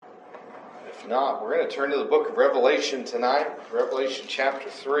If not, we're going to turn to the book of Revelation tonight, Revelation chapter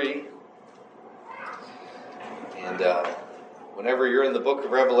 3. And whenever you're in the book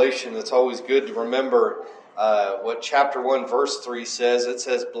of Revelation, it's always good to remember what chapter 1, verse 3 says. It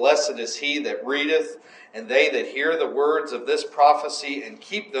says, "Blessed is he that readeth, and they that hear the words of this prophecy, and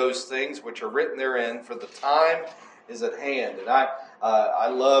keep those things which are written therein, for the time is at hand." And I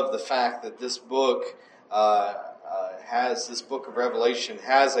love the fact that this book this book of Revelation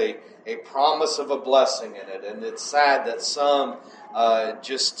has a promise of a blessing in it. And it's sad that some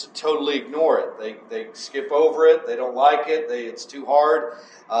just totally ignore it. They skip over it. They don't like it. It's too hard.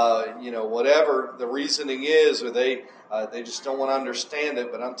 Whatever the reasoning is, or they just don't want to understand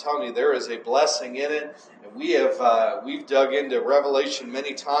it. But I'm telling you, there is a blessing in it. And we've dug into Revelation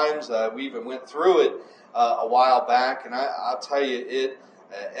many times. We even went through it a while back. And I'll tell you,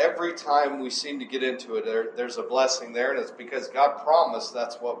 every time we seem to get into it, there's a blessing there, and it's because God promised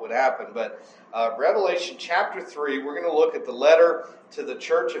that's what would happen. But Revelation chapter 3, we're going to look at the letter to the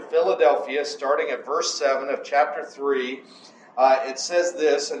church of Philadelphia, starting at verse 7 of chapter 3. It says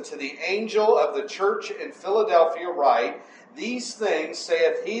this, "And to the angel of the church in Philadelphia write, These things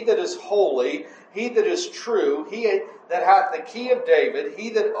saith he that is holy, he that is true, he that hath the key of David, he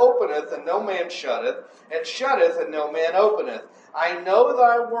that openeth and no man shutteth, and shutteth and no man openeth. I know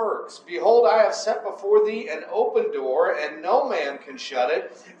thy works. Behold, I have set before thee an open door, and no man can shut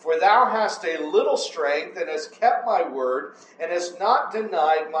it. For thou hast a little strength, and hast kept my word, and hast not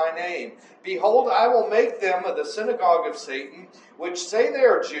denied my name. Behold, I will make them of the synagogue of Satan, which say they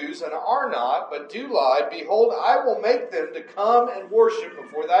are Jews, and are not, but do lie. Behold, I will make them to come and worship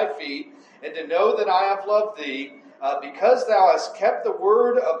before thy feet, and to know that I have loved thee. Because thou hast kept the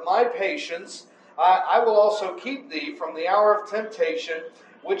word of my patience, I will also keep thee from the hour of temptation,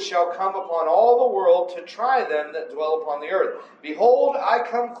 which shall come upon all the world to try them that dwell upon the earth. Behold, I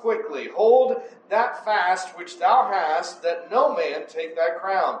come quickly. Hold that fast which thou hast, that no man take thy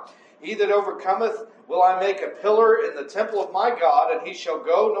crown. He that overcometh will I make a pillar in the temple of my God, and he shall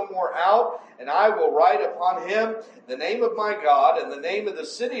go no more out. And I will write upon him the name of my God, and the name of the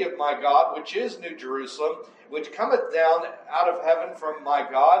city of my God, which is New Jerusalem, which cometh down out of heaven from my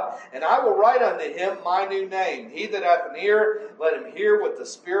God. And I will write unto him my new name. He that hath an ear, let him hear what the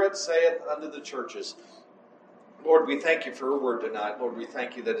Spirit saith unto the churches." Lord, we thank you for your word tonight. Lord, we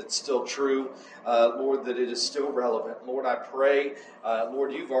thank you that it's still true. Lord, that it is still relevant. Lord, I pray,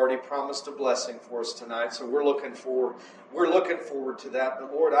 Lord, you've already promised a blessing for us tonight, so we're looking forward to that.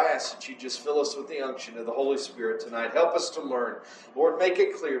 But Lord, I ask that you just fill us with the unction of the Holy Spirit tonight. Help us to learn. Lord, make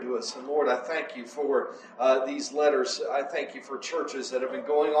it clear to us. And Lord, I thank you for these letters. I thank you for churches that have been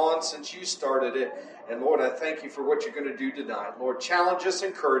going on since you started it. And Lord, I thank you for what you're going to do tonight. Lord, challenge us,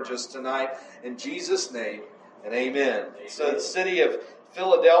 encourage us tonight. In Jesus' name. And amen. So the city of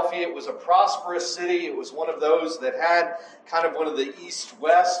Philadelphia, it was a prosperous city. It was one of those that had kind of one of the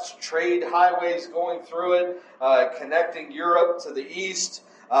east-west trade highways going through it, connecting Europe to the east.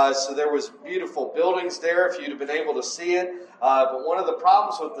 So there was beautiful buildings there if you'd have been able to see it. But one of the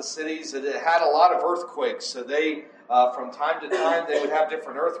problems with the city is that it had a lot of earthquakes. So they, from time to time, they would have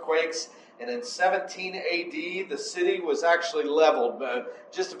different earthquakes. And in 17 AD, the city was actually leveled,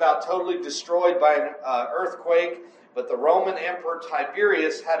 just about totally destroyed by an earthquake. But the Roman Emperor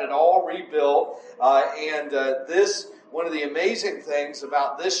Tiberius had it all rebuilt. One of the amazing things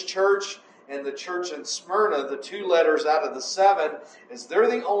about this church and the church in Smyrna, the 2 letters out of the 7, is they're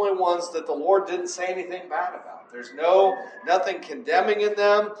the only ones that the Lord didn't say anything bad about. There's nothing condemning in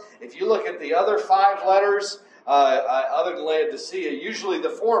them. If you look at the other 5 letters, other than Laodicea, usually the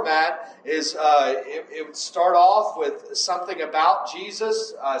format is it would start off with something about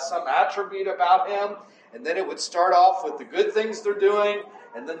Jesus, some attribute about him, and then it would start off with the good things they're doing,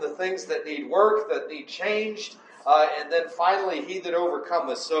 and then the things that need work, that need changed, and then finally, he that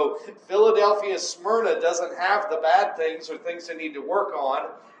overcometh. So Philadelphia, Smyrna doesn't have the bad things or things they need to work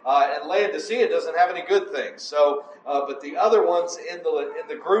on, and Laodicea doesn't have any good things. So, but the other ones in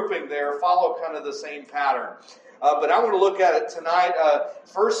the grouping there follow kind of the same pattern. But I want to look at it tonight.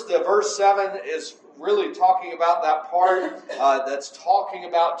 First, verse 7 is really talking about that part that's talking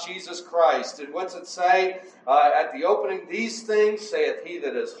about Jesus Christ. And what's it say? At the opening, "These things saith he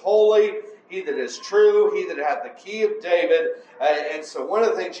that is holy, he that is true, he that hath the key of David." And so one of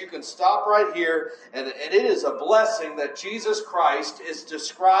the things, you can stop right here, and it is a blessing that Jesus Christ is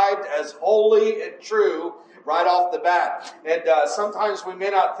described as holy and true right off the bat. And sometimes we may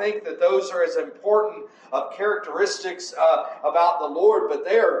not think that those are as important of characteristics about the Lord, but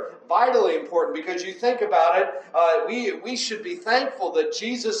they are vitally important, because you think about it, we should be thankful that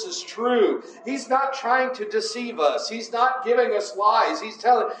Jesus is true. He's not trying to deceive us. He's not giving us lies. He's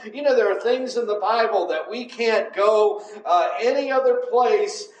telling, there are things in the Bible that we can't go any other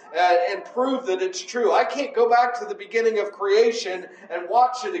place and prove that it's true. I can't go back to the beginning of creation and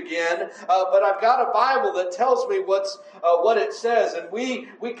watch it again, but I've got a Bible that tells me what it says, and we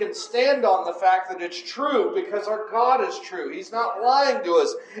can stand on the fact that it's true because our God is true. He's not lying to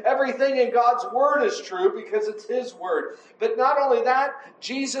us. Everything in God's Word is true because it's His Word. But not only that,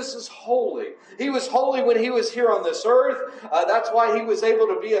 Jesus is holy. He was holy when He was here on this earth. That's why He was able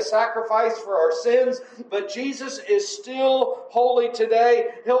to be a sacrifice for our sins. But Jesus is still holy today.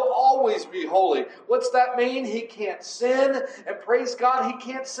 He'll always be holy. What's that mean? He can't sin, and praise God, He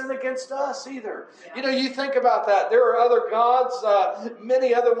can't sin against us either. You think about that. There are other gods,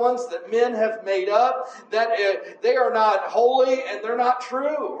 many other ones that men have made up, that they are not holy and they're not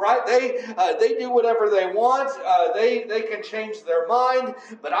true, right? They do whatever they want. They can change their mind,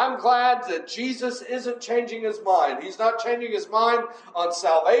 but I'm glad that Jesus isn't changing His mind. He's not changing His mind on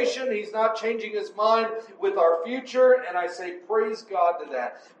salvation. He's not changing His mind with our future, and I say praise God to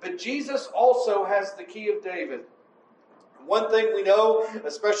that. But Jesus also has the key of David. One thing we know,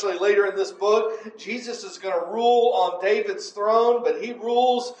 especially later in this book, Jesus is going to rule on David's throne, but He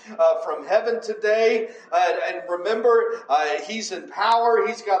rules from heaven today. And remember, He's in power.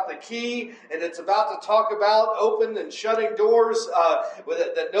 He's got the key, and it's about to talk about open and shutting doors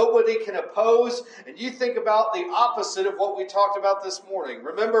that nobody can oppose. And you think about the opposite of what we talked about this morning.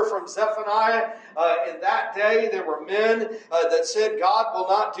 Remember from Zephaniah, in that day there were men that said, God will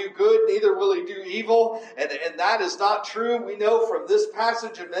not do good, neither will He do evil. And that is not true. We know from this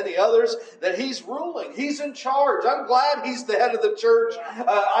passage and many others that He's ruling. He's in charge. I'm glad He's the head of the church.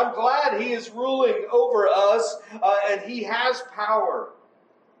 I'm glad He is ruling over us, and He has power.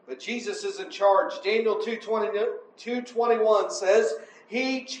 But Jesus is in charge. Daniel 2:21 says,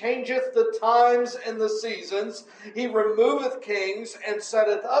 He changeth the times and the seasons. He removeth kings and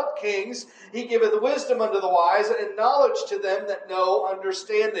setteth up kings. He giveth wisdom unto the wise and knowledge to them that know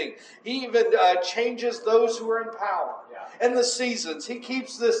understanding. He even changes those who are in power. And the seasons. He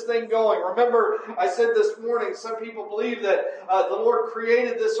keeps this thing going. Remember, I said this morning, some people believe that the Lord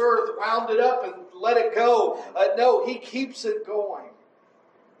created this earth, wound it up, and let it go. No, He keeps it going.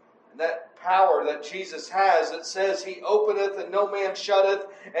 And that power that Jesus has, it says, He openeth and no man shutteth,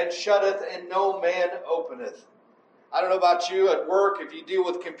 and shutteth and no man openeth. I don't know about you at work, if you deal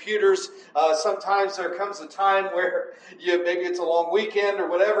with computers, sometimes there comes a time where maybe it's a long weekend or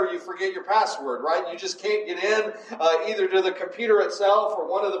whatever, you forget your password, right? You just can't get in either to the computer itself or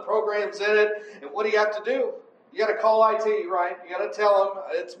one of the programs in it. And what do you have to do? You got to call IT, right? You got to tell them,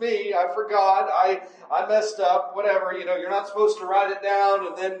 it's me, I forgot, I messed up, whatever. You're not supposed to write it down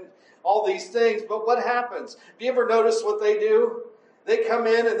and then all these things. But what happens? Have you ever noticed what they do? They come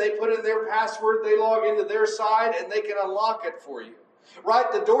in and they put in their password, they log into their side, and they can unlock it for you. Right?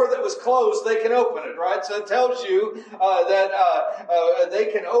 The door that was closed, they can open it, right? So it tells you that they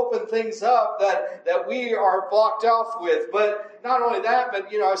can open things up that we are blocked off with. But not only that,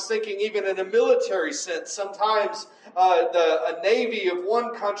 but I was thinking even in a military sense, sometimes a navy of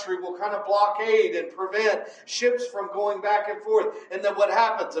one country will kind of blockade and prevent ships from going back and forth. And then what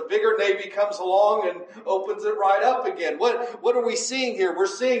happens? A bigger navy comes along and opens it right up again. What are we seeing here? We're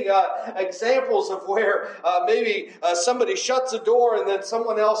seeing examples of where maybe somebody shuts a door and then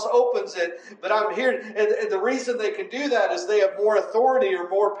someone else opens it. But I'm here, and the reason they can do that is they have more authority or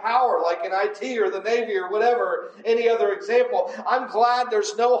more power, like in IT or the Navy or whatever, any other example. I'm glad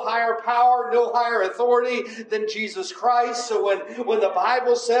there's no higher power, no higher authority than Jesus Christ. So when the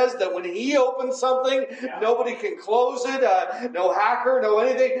Bible says that when He opens something, nobody can close it, no hacker, no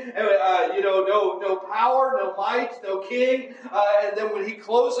anything, no power, no might, no king, and then when He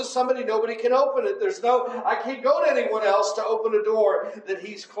closes somebody, nobody can open it. I can't go to anyone else to open a door that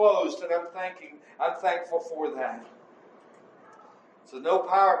He's closed, and I'm thankful for that. So no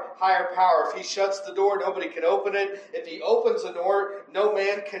power, higher power. If He shuts the door, nobody can open it. If He opens the door, no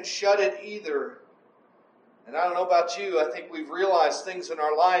man can shut it either. And I don't know about you, I think we've realized things in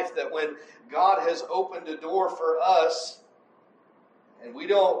our life that when God has opened a door for us, and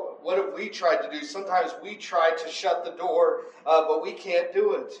what have we tried to do? Sometimes we try to shut the door, but we can't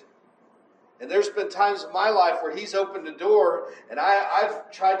do it. And there's been times in my life where He's opened a door and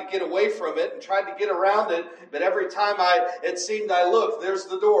I've tried to get away from it and tried to get around it. But every time it seemed I looked, there's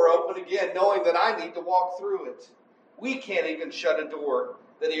the door open again, knowing that I need to walk through it. We can't even shut a door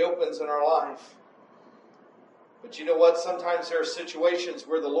that He opens in our life. But you know what? Sometimes there are situations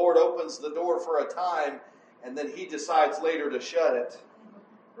where the Lord opens the door for a time and then He decides later to shut it.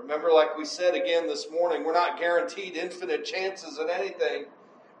 Remember, like we said again this morning, we're not guaranteed infinite chances at anything.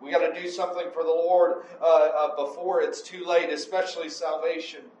 We got to do something for the Lord before it's too late, especially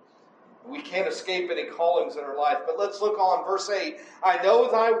salvation. We can't escape any callings in our life. But let's look on verse 8. I know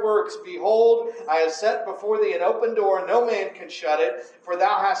thy works. Behold, I have set before thee an open door, and no man can shut it. For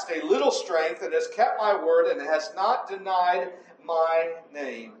thou hast a little strength, and hast kept my word, and hast not denied my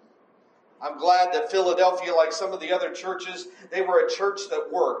name. I'm glad that Philadelphia, like some of the other churches, they were a church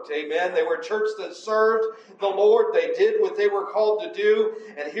that worked. Amen. They were a church that served the Lord. They did what they were called to do.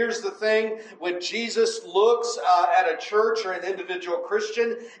 And here's the thing. When Jesus looks at a church or an individual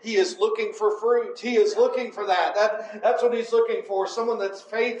Christian, He is looking for fruit. He is looking for that. That's what He's looking for. Someone that's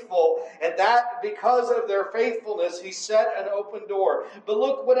faithful. And that, because of their faithfulness, He set an open door. But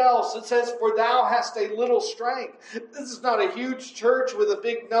look what else. It says, for thou hast a little strength. This is not a huge church with a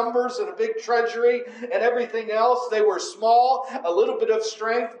big numbers and a big treasury and everything else. They were small, a little bit of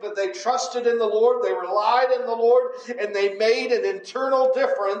strength, but they trusted in the Lord. They relied in the Lord, and they made an internal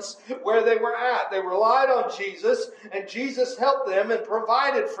difference where they were at. They relied on Jesus, and Jesus helped them and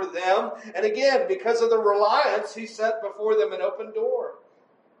provided for them. And again, because of the reliance, He set before them an open door.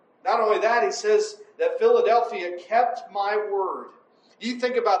 Not only that, He says that Philadelphia kept my word. You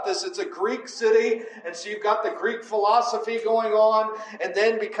think about this, it's a Greek city, and so you've got the Greek philosophy going on, and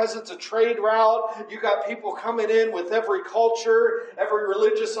then because it's a trade route, you've got people coming in with every culture, every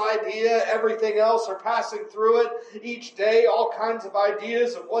religious idea, everything else are passing through it each day, all kinds of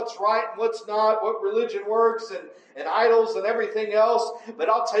ideas of what's right and what's not, what religion works, and idols and everything else. But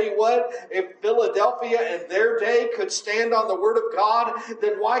I'll tell you what, if Philadelphia in their day could stand on the Word of God,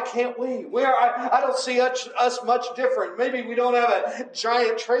 then why can't we? I don't see us much different. Maybe we don't have a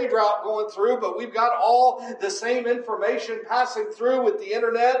giant trade route going through, but we've got all the same information passing through with the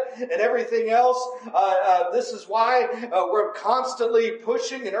internet and everything else. This is why we're constantly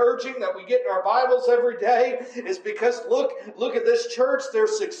pushing and urging that we get in our Bibles every day, is because look at this church. They're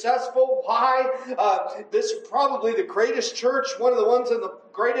successful. Why? This is probably the greatest church, one of the ones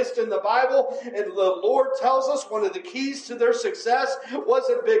greatest in the Bible, and the Lord tells us one of the keys to their success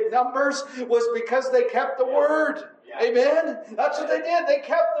wasn't big numbers, was because they kept the Word. Yeah. Amen? That's what they did. They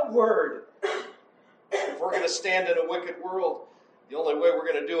kept the Word. If we're going to stand in a wicked world, the only way we're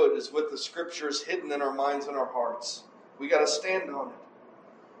going to do it is with the Scriptures hidden in our minds and our hearts. We got to stand on it.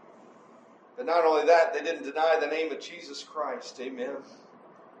 But not only that, they didn't deny the name of Jesus Christ. Amen.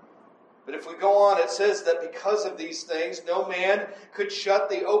 But if we go on, it says that because of these things, no man could shut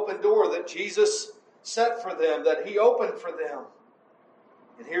the open door that Jesus set for them, that He opened for them.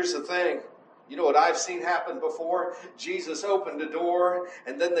 And here's the thing. You know what I've seen happen before? Jesus opened a door,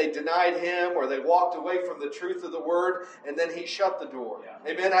 and then they denied Him, or they walked away from the truth of the Word, and then He shut the door.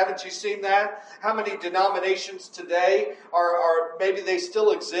 Yeah. Amen? Haven't you seen that? How many denominations today are maybe they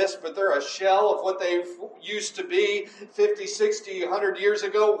still exist, but they're a shell of what they used to be 50, 60, 100 years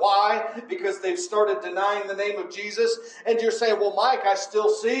ago. Why? Because they've started denying the name of Jesus. And you're saying, well, Mike, I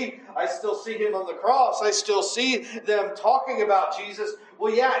still see Him on the cross. I still see them talking about Jesus.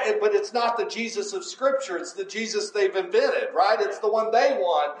 Well, yeah, but it's not the Jesus of Scripture. It's the Jesus they've invented, right? It's the one they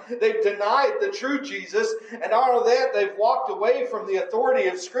want. They've denied the true Jesus. And not only that, they've walked away from the authority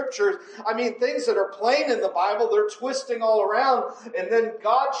of Scripture. I mean, things that are plain in the Bible, they're twisting all around. And then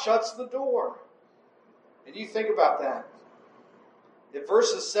God shuts the door. And you think about that. In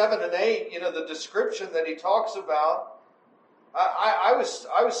verses 7 and 8, the description that he talks about, I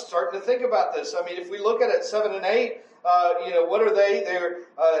was starting to think about this. I mean, if we look at it, 7 and 8, what are they?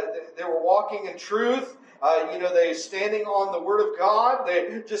 They were walking in truth. They're standing on the Word of God.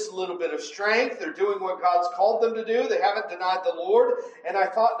 They just a little bit of strength. They're doing what God's called them to do. They haven't denied the Lord. And I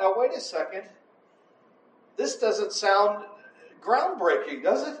thought, now wait a second. This doesn't sound groundbreaking,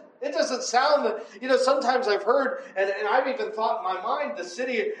 does it? It doesn't sound, sometimes I've heard, and I've even thought in my mind, the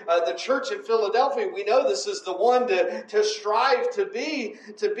city, the church in Philadelphia, we know this is the one to strive to be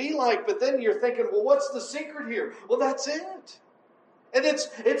like, but then you're thinking, well, what's the secret here? Well, that's it. And it's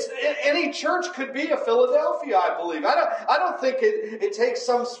any church could be a Philadelphia, I believe. I don't think it takes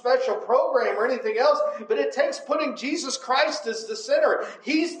some special program or anything else, but it takes putting Jesus Christ as the center.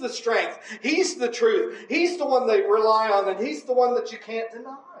 He's the strength. He's the truth. He's the one they rely on, and He's the one that you can't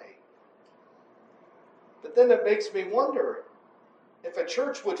deny. But then it makes me wonder, if a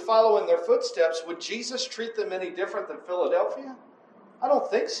church would follow in their footsteps, would Jesus treat them any different than Philadelphia? I don't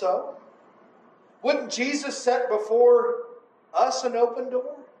think so. Wouldn't Jesus set before us an open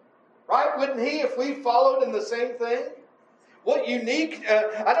door? Right? Wouldn't He, if we followed in the same thing? What unique,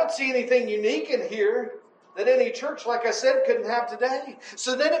 I don't see anything unique in here. that any church, like I said, couldn't have today.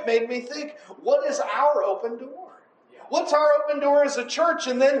 So then it made me think, what is our open door? What's our open door as a church?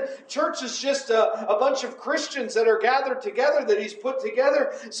 And then church is just a bunch of Christians that are gathered together that He's put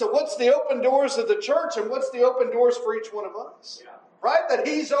together. So what's the open doors of the church, and what's the open doors for each one of us? Yeah. Right? That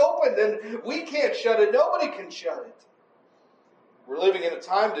He's opened and we can't shut it. Nobody can shut it. We're living in a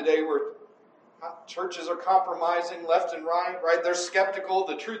time today where churches are compromising left and right? They're skeptical of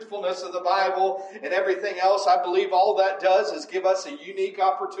the truthfulness of the Bible and everything else. I believe all that does is give us a unique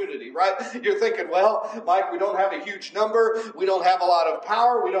opportunity, right? You're thinking, well, Mike, we don't have a huge number. We don't have a lot of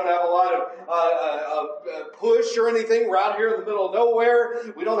power. We don't have a lot of push or anything. We're out here in the middle of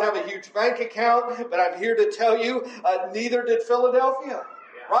nowhere. We don't have a huge bank account. But I'm here to tell you, neither did Philadelphia.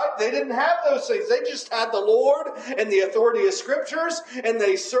 Right? They didn't have those things. They just had the Lord and the authority of Scriptures, and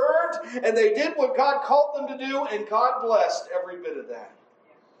they served, and they did what God called them to do, and God blessed every bit of that.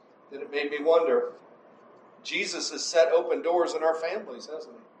 Then it made me wonder, Jesus has set open doors in our families,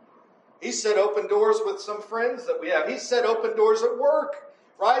 hasn't He? He's set open doors with some friends that we have. He's set open doors at work.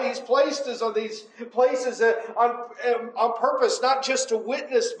 Right? He's placed us on these places on purpose, not just to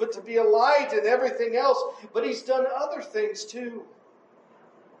witness, but to be a light and everything else. But He's done other things too.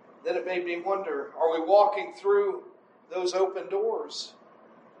 Then it made me wonder, are we walking through those open doors?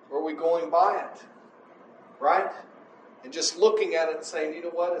 Or are we going by it? Right? And just looking at it and saying, you know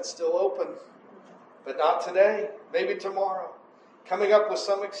what, it's still open. But not today. Maybe tomorrow. Coming up with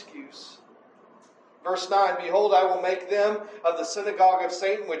some excuse. Verse 9, behold, I will make them of the synagogue of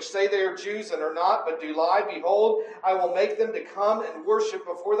Satan, which say they are Jews and are not, but do lie. Behold, I will make them to come and worship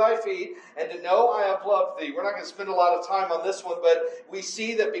before thy feet, and to know I have loved thee. We're not going to spend a lot of time on this one, but we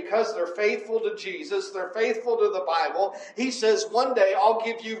see that because they're faithful to Jesus, they're faithful to the Bible, He says, one day I'll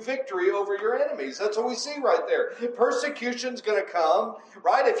give you victory over your enemies. That's what we see right there. Persecution's going to come,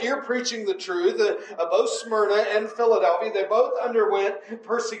 right? If you're preaching the truth, both Smyrna and Philadelphia, they both underwent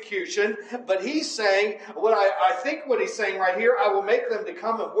persecution, but He's saying, what I think what He's saying right here, I will make them to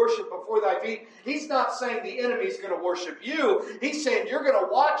come and worship before thy feet. He's not saying the enemy's going to worship you. He's saying you're going to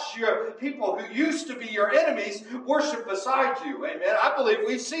watch your people who used to be your enemies worship beside you. Amen. I believe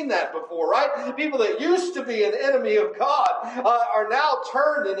we've seen that before, right? People that used to be an enemy of God are now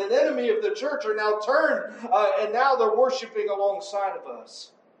turned, and an enemy of the church are now turned, and now they're worshiping alongside of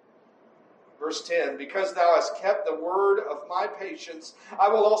us. Verse 10, because thou hast kept the word of my patience, I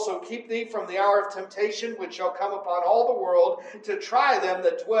will also keep thee from the hour of temptation, which shall come upon all the world, to try them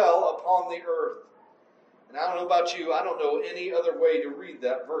that dwell upon the earth. And I don't know about you, I don't know any other way to read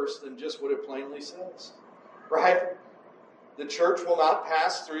that verse than just what it plainly says. Right? The church will not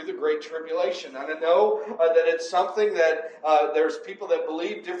pass through the Great Tribulation. And I know that it's something that there's people that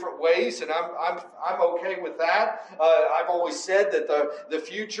believe different ways, and I'm okay with that. I've always said that the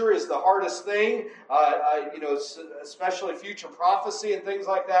future is the hardest thing, especially future prophecy and things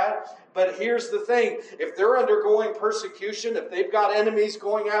like that. But here's the thing. If they're undergoing persecution, if they've got enemies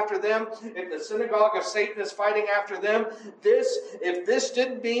going after them, if the synagogue of Satan is fighting after them, if this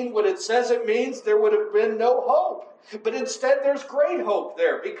didn't mean what it says it means, there would have been no hope. But instead, there's great hope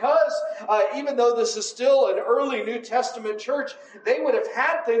there, because even though this is still an early New Testament church, they would have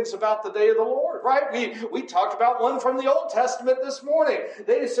had things about the day of the Lord, right? We talked about one from the Old Testament this morning.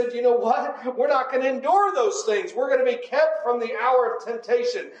 They just said, you know what? We're not going to endure those things. We're going to be kept from the hour of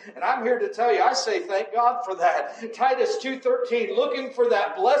temptation. And I'm here to tell you, I say thank God for that. Titus 2:13, looking for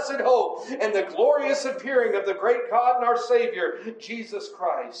that blessed hope and the glorious appearing of the great God and our Savior, Jesus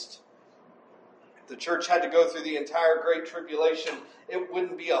Christ. The church had to go through the entire Great Tribulation, it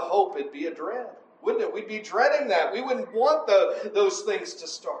wouldn't be a hope, it'd be a dread. Wouldn't it? We'd be dreading that. We wouldn't want those things to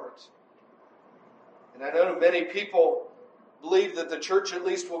start. And I know many people believe that the church at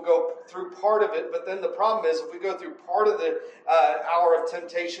least will go through part of it, but then the problem is if we go through part of the hour of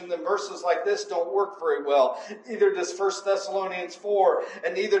temptation, then verses like this don't work very well. Neither does 1 Thessalonians 4,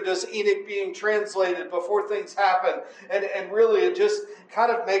 and neither does Enoch being translated before things happen. And really it just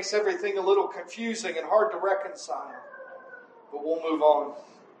kind of makes everything a little confusing and hard to reconcile. But we'll move on.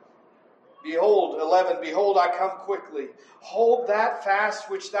 Behold, 11, behold, I come quickly. Hold that fast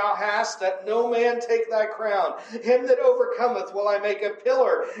which thou hast, that no man take thy crown. Him that overcometh will I make a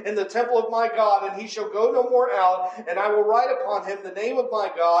pillar in the temple of my God, and he shall go no more out. And I will write upon him the name of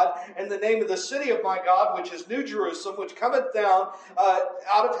my God, and the name of the city of my God, which is New Jerusalem, which cometh down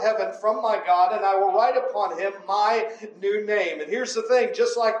out of heaven from my God. And I will write upon him my new name. And here's the thing,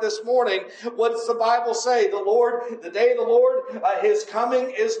 just like this morning, what does the Bible say? The day of the Lord, his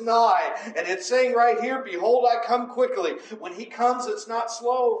coming is nigh. And it's saying right here, behold, I come quickly. When he comes, it's not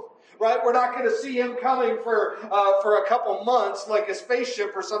slow. right? We're not going to see him coming for a couple months like a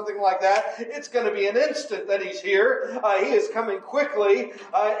spaceship or something like that. It's going to be an instant that he's here. He is coming quickly.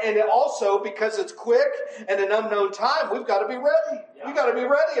 And also, because it's quick and an unknown time, we've got to be ready. We've got to be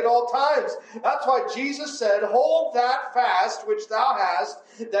ready at all times. That's why Jesus said, hold that fast which thou hast,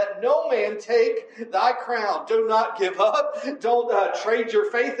 that no man take thy crown. Do not give up. Don't trade your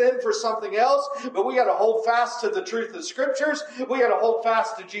faith in for something else. But we got to hold fast to the truth of Scriptures. We got to hold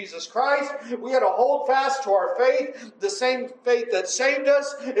fast to Jesus Christ. We got to hold fast to our faith. The same faith that saved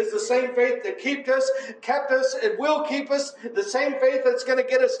us is the same faith that kept us, and will keep us. The same faith that's going to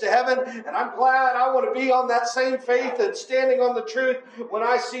get us to heaven. And I'm glad I want to be on that same faith and standing on the truth when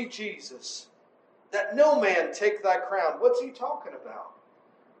I see Jesus. That no man take thy crown. What's he talking about?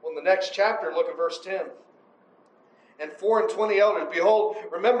 Well, in the next chapter, look at verse 10. And 24 elders, behold,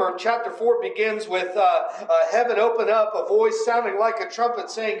 remember, chapter 4 begins with heaven open up, a voice sounding like a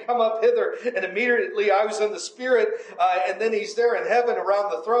trumpet saying, come up hither. And immediately I was in the Spirit, and then he's there in heaven around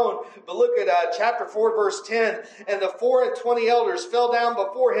the throne. But look at chapter 4, verse 10. And the 24 elders fell down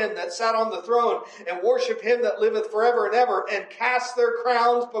before him that sat on the throne, and worship him that liveth forever and ever, and cast their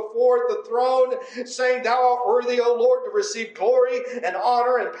crowns before the throne, saying, Thou art worthy, O Lord, to receive glory and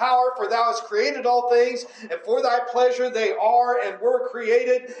honor and power, for thou hast created all things, and for thy pleasure they are and were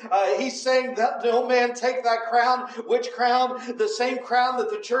created. He's saying that no man take that crown. Which crown? The same crown that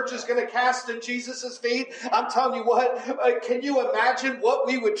the church is going to cast at Jesus' feet. I'm telling you what, can you imagine what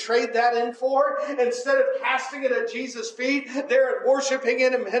we would trade that in for? Instead of casting it at Jesus' feet, there and worshiping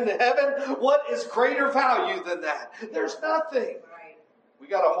Him in heaven, what is greater value than that? There's nothing. We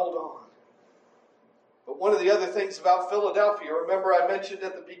got to hold on. But one of the other things about Philadelphia, remember I mentioned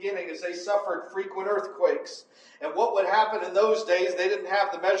at the beginning, is they suffered frequent earthquakes. And what would happen in those days, they didn't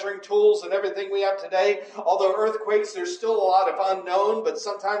have the measuring tools and everything we have today. Although earthquakes, there's still a lot of unknown, but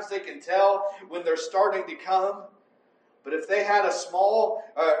sometimes they can tell when they're starting to come. But if they had a small,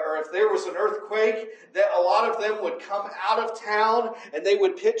 or if there was an earthquake, that a lot of them would come out of town and they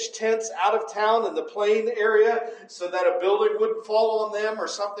would pitch tents out of town in the plain area so that a building wouldn't fall on them or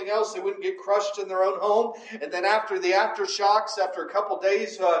something else. They wouldn't get crushed in their own home. And then after the aftershocks, after a couple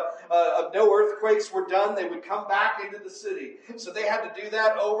days of no earthquakes were done, they would come back into the city. So they had to do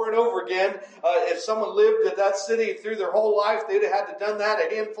that over and over again. If someone lived at that city through their whole life, they'd have had to done that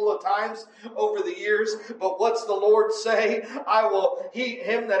a handful of times over the years. But what's the Lord say? I will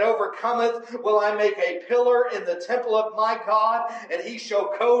him that overcometh will I make a pillar in the temple of my God, and he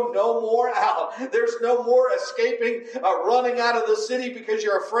shall go no more out. There's no more escaping, running out of the city because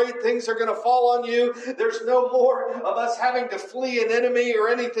you're afraid things are going to fall on you. There's no more of us having to flee an enemy or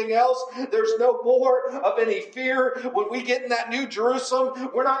anything else. There's no more of any fear. When we get in that new Jerusalem,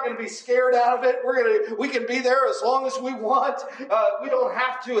 we're not going to be scared out of it. We can be there as long as we want. We don't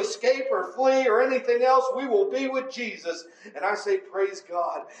have to escape or flee or anything else. We will be with Jesus. And I say, praise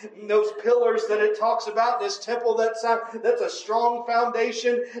God. And those pillars that it talks about in this temple, that's a strong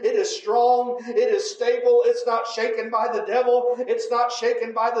foundation. It is strong. It is stable. It's not shaken by the devil. It's not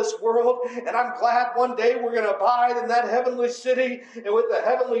shaken by this world. And I'm glad one day we're going to abide in that heavenly city and with the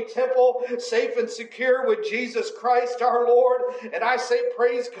heavenly temple, safe and secure with Jesus Christ our Lord. And I say,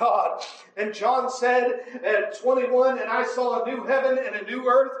 praise God. And John said at 21, and I saw a new heaven and a new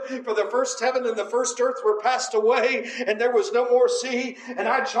earth, for the first heaven and the first earth were passed away, and there was no more sea. And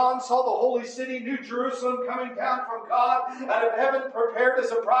I, John, saw the holy city, New Jerusalem, coming down from God out of heaven, prepared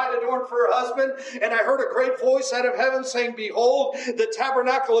as a bride adorned for her husband. And I heard a great voice out of heaven saying, Behold, the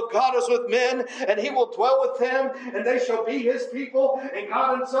tabernacle of God is with men, and he will dwell with them, and they shall be his people, and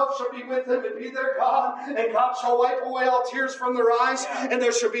God himself shall be with them and be their God. And God shall wipe away all tears from their eyes, and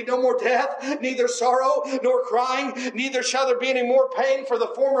there shall be no more death, neither sorrow nor crying, neither shall there be any more pain, for the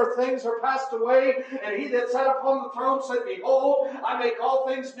former things are passed away. And he that sat upon the throne said, Behold, I make all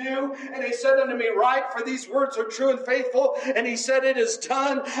things new. And he said unto me, Write, for these words are true and faithful. And he said, It is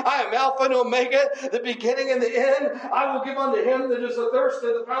done. I am Alpha and Omega, the beginning and the end. I will give unto him that is athirst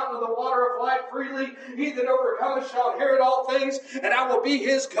of the fountain of the water of life freely. He that overcometh shall inherit all things, and I will be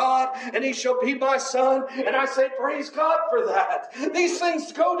his God, and he shall be my son. And I say, praise God for that. These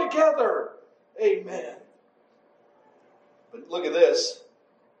things go together. Amen. But look at this.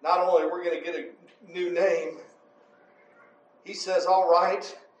 Not only are we going to get a new name, he says, I'll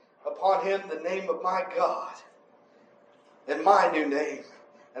write upon him the name of my God and my new name,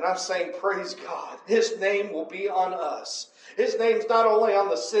 And I'm saying, praise God. His name will be on us. His name's not only on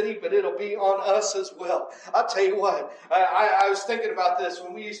the city, but it'll be on us as well. I'll tell you what, I was thinking about this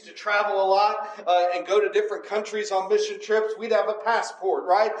when we used to travel a lot and go to different countries on mission trips. We'd have a passport,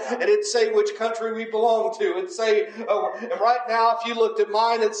 right? And it'd say which country we belong to. It'd say, and right now, if you looked at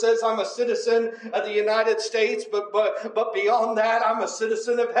mine, it says I'm a citizen of the United States, but beyond that, I'm a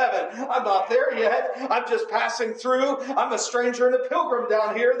citizen of heaven. I'm not there yet. I'm just passing through. I'm a stranger and a pilgrim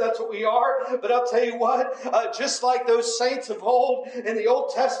down here. That's what we are. But I'll tell you what, just like those saints of old in the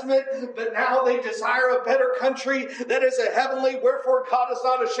Old Testament, but now they desire a better country that is a heavenly, wherefore God is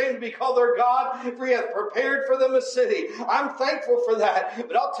not ashamed to be called their God, for He hath prepared for them a city. I'm thankful for that.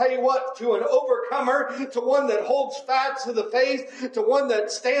 But I'll tell you what, to an overcomer, to one that holds fast to the faith, to one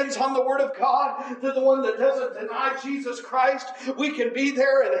that stands on the Word of God, to the one that doesn't deny Jesus Christ, we can be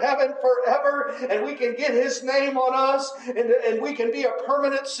there in heaven forever, and we can get His name on us, and we can be a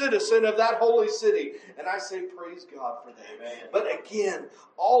permanent citizen of that holy city. And I say praise God for that. Amen. But again,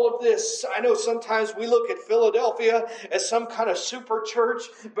 all of this, I know sometimes we look at Philadelphia as some kind of super church,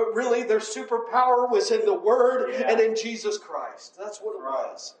 but really their superpower was in the Word and in Jesus Christ. That's what it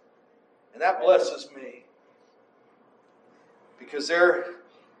was. And that blesses me. Because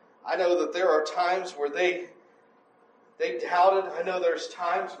I know that there are times where they doubted. I know there's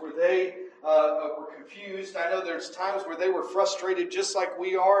times where they were confused. I know there's times where they were frustrated just like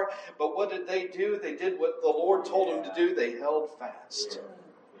we are. But what did they do? They did what the Lord told them to do. They held fast.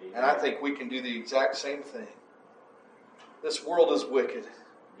 And I think we can do the exact same thing. This world is wicked.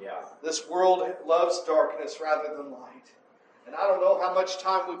 This world loves darkness rather than light. And I don't know how much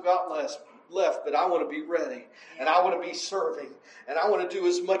time we've got left, but I want to be ready. And I want to be serving. And I want to do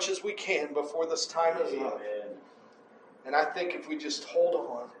as much as we can before this time is up. And I think if we just hold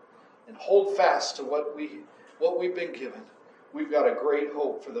on and hold fast to what we've been given, we've got a great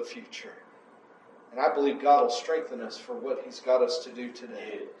hope for the future. And I believe God will strengthen us for what He's got us to do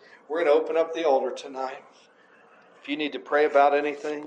today. We're going to open up the altar tonight. If you need to pray about anything,